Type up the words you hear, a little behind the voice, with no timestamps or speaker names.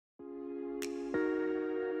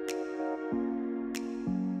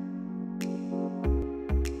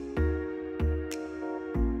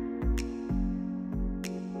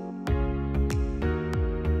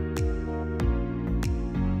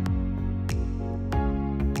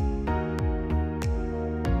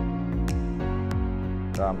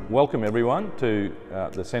Welcome everyone to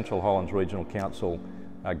the Central Highlands Regional Council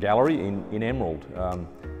gallery in Emerald.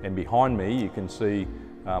 And behind me you can see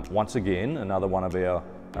once again another one of our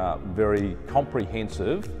very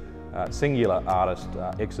comprehensive singular artist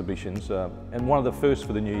exhibitions, and one of the first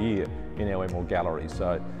for the new year in our Emerald gallery.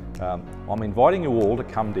 So I'm inviting you all to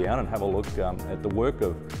come down and have a look at the work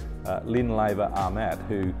of Laver-Ahmat,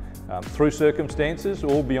 who through circumstances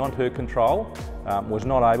all beyond her control was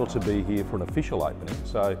not able to be here for an official opening.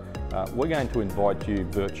 So we're going to invite you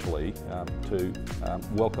virtually to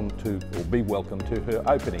be welcome to her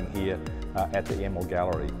opening here at the Emerald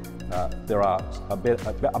Gallery. There are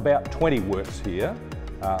about 20 works here.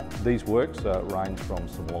 These works range from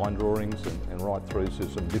some line drawings and right through to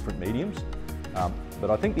some different mediums. But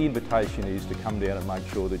I think the invitation is to come down and make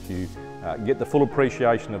sure that you get the full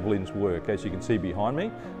appreciation of Lynn's work. As you can see behind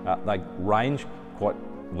me, they range quite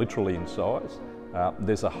literally in size.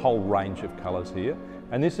 There's a whole range of colours here,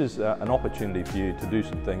 and this is an opportunity for you to do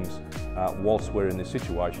some things whilst we're in this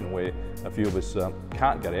situation where a few of us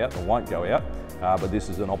can't get out and won't go out, but this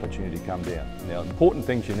is an opportunity to come down. Now, important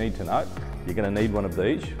things you need to know: you're going to need one of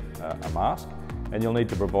these, a mask, and you'll need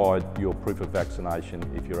to provide your proof of vaccination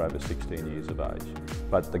if you're over 16 years of age.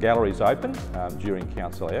 But the gallery is open during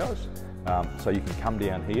council hours, so you can come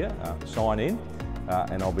down here, sign in,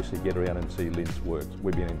 and obviously get around and see Lynn's works.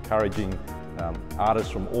 We've been encouraging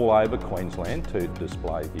artists from all over Queensland to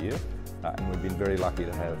display here, and we've been very lucky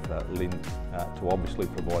to have Lynn to obviously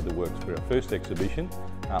provide the works for our first exhibition.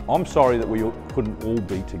 I'm sorry that we couldn't all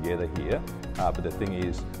be together here, but the thing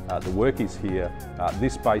is, the work is here.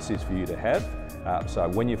 This space is for you to have. So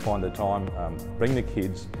when you find the time, bring the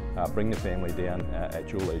kids, bring the family down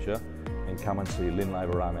at your leisure, and come and see Lynn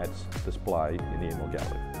Laver-Ahmat's display in the Emerald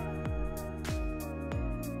Gallery.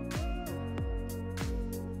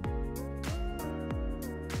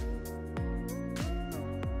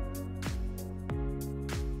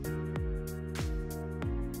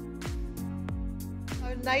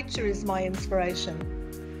 Nature is my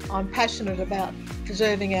inspiration. I'm passionate about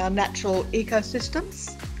preserving our natural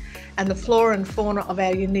ecosystems and the flora and fauna of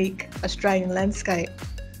our unique Australian landscape.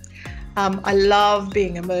 I love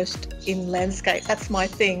being immersed in landscape, that's my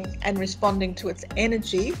thing, and responding to its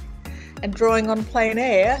energy and drawing on plein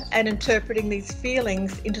air and interpreting these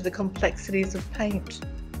feelings into the complexities of paint.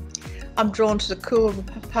 I'm drawn to the cool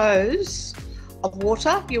pose of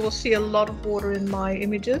water. You will see a lot of water in my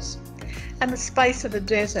images, and the space of a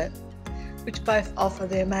desert, which both offer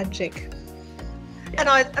their magic. And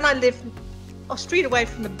I live a street away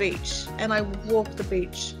from the beach, and I walk the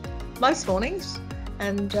beach most mornings,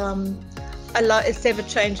 and I love its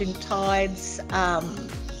ever-changing tides,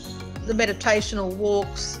 the meditational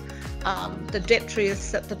walks, the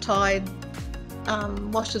detritus that the tide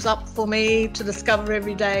washes up for me to discover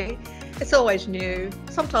every day. It's always new.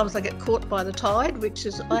 Sometimes I get caught by the tide, which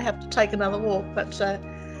is I have to take another walk, but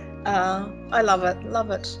I love it.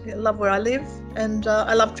 I love where I live, and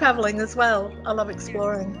I love travelling as well. I love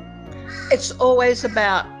exploring. It's always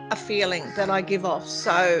about a feeling that I give off,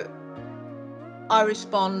 so I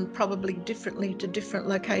respond probably differently to different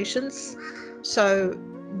locations. So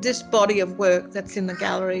this body of work that's in the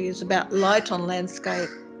gallery is about light on landscape.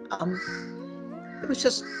 It was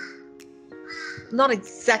just not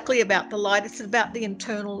exactly about the light, it's about the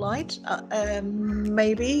internal light.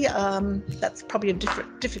 Maybe that's probably a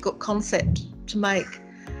difficult concept to make.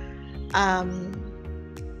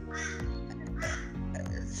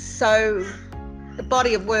 So the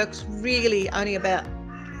body of work's really only about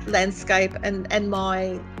landscape and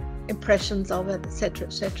my impressions of it, etc.,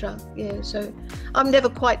 etc. Yeah, so I'm never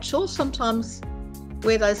quite sure sometimes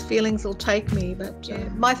where those feelings will take me, but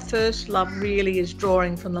my first love really is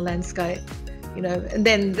drawing from the landscape. You know, and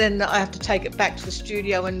then I have to take it back to the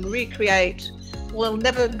studio and recreate. Will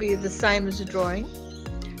never be the same as a drawing,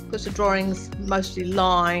 because the drawing's mostly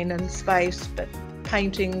line and space, but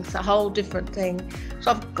painting's a whole different thing.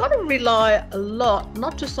 So I've got to rely a lot,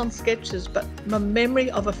 not just on sketches, but my memory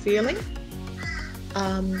of a feeling.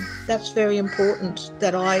 That's very important,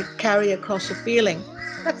 that I carry across a feeling.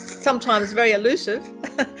 That's sometimes very elusive,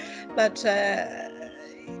 but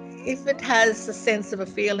if it has a sense of a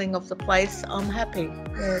feeling of the place, I'm happy.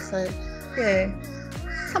 Yeah, so yeah,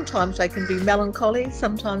 sometimes they can be melancholy,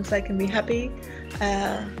 sometimes they can be happy.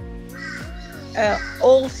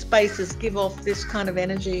 All spaces give off this kind of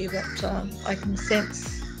energy that I can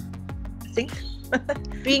sense, I think.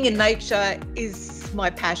 Being in nature is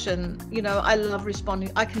my passion. You know, I love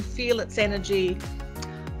responding. I can feel its energy.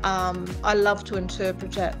 I love to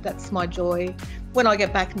interpret it. That's my joy. When I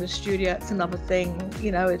get back in the studio, it's another thing.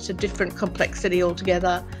 You know, it's a different complexity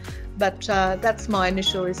altogether. But that's my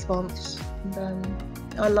initial response. And,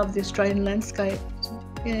 I love the Australian landscape.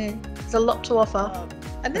 Yeah, there's a lot to offer.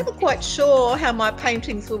 I'm never quite sure how my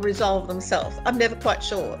paintings will resolve themselves. I'm never quite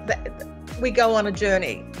sure. We go on a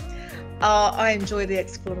journey. I enjoy the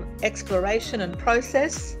exploration and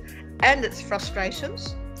process and its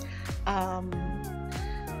frustrations.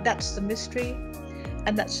 That's the mystery,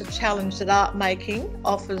 and that's the challenge that art making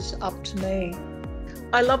offers up to me.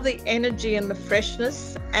 I love the energy and the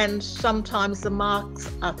freshness, and sometimes the marks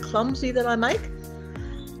are clumsy that I make.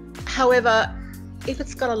 However, if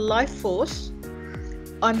it's got a life force,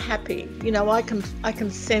 I'm happy. You know, I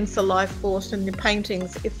can sense a life force in the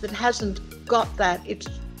paintings. If it hasn't got that, it's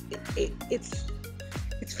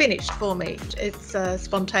finished for me. It's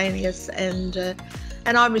spontaneous, and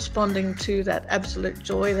I'm responding to that absolute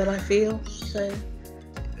joy that I feel. So,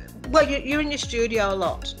 well, you're in your studio a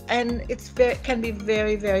lot, and it can be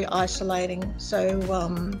very, very isolating. So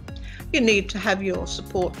you need to have your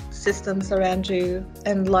support systems around you,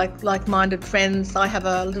 and like-minded friends. I have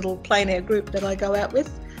a little plein air group that I go out with,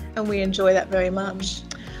 and we enjoy that very much.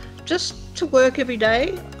 Just to work every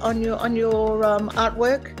day on your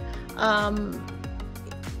artwork.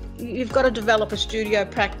 You've got to develop a studio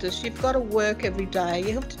practice. You've got to work every day.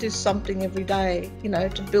 You have to do something every day, you know,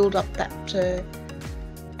 to build up that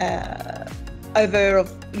over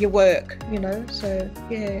of your work, you know. So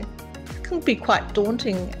yeah, it can be quite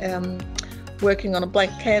daunting working on a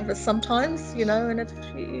blank canvas sometimes, you know. And if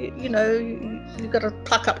you've got to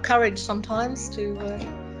pluck up courage sometimes to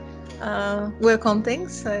work on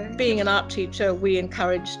things. So being an art teacher, we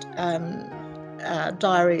encouraged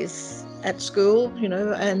diaries at school, you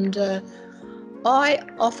know, and I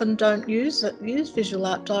often don't use visual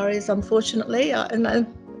art diaries, unfortunately,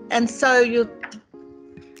 and so you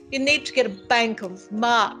need to get a bank of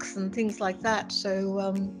marks and things like that.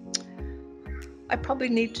 So I probably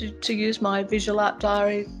need to use my visual art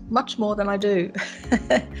diary much more than I do.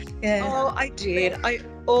 Yeah. Oh, I did. I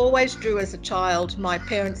always drew as a child. My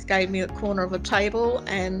parents gave me a corner of a table,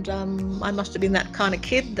 and I must have been that kind of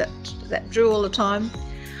kid that drew all the time.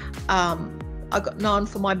 I got known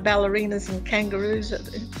for my ballerinas and kangaroos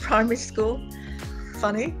in primary school.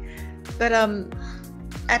 Funny. But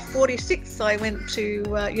at 46, I went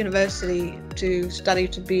to university to study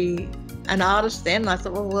to be an artist then. I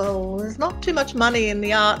thought, well, there's not too much money in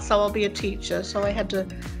the arts, so I'll be a teacher. So I had to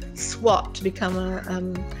swap to become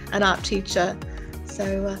an art teacher.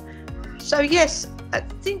 So yes, I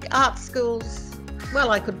think art schools,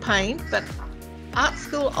 well, I could paint, but art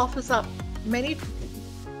school offers up many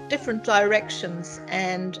different directions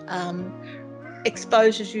and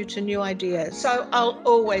exposes you to new ideas. So I'll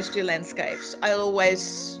always do landscapes.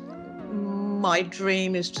 My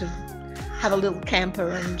dream is to have a little camper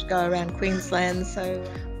and go around Queensland. So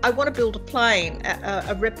I want to build a plane,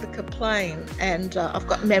 a replica plane, and I've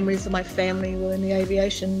got memories of my family who were in the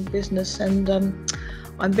aviation business, and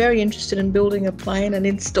I'm very interested in building a plane and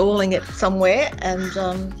installing it somewhere,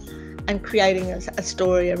 and creating a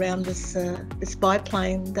story around this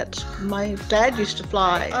biplane that my dad used to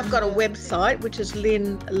fly. I've got a website which is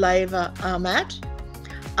Laver-Ahmat.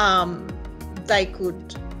 I'm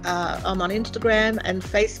on Instagram and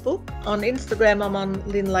Facebook. On Instagram, I'm on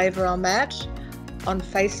Laver-Ahmat. On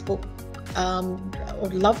Facebook, I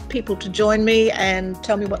would love people to join me and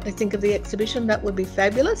tell me what they think of the exhibition. That would be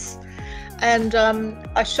fabulous. And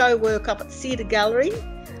I show work up at Cedar Gallery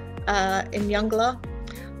in Youngla.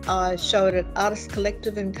 I show it at Artist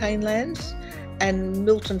Collective in Highlands and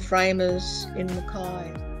Milton Framers in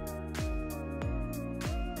Mackay.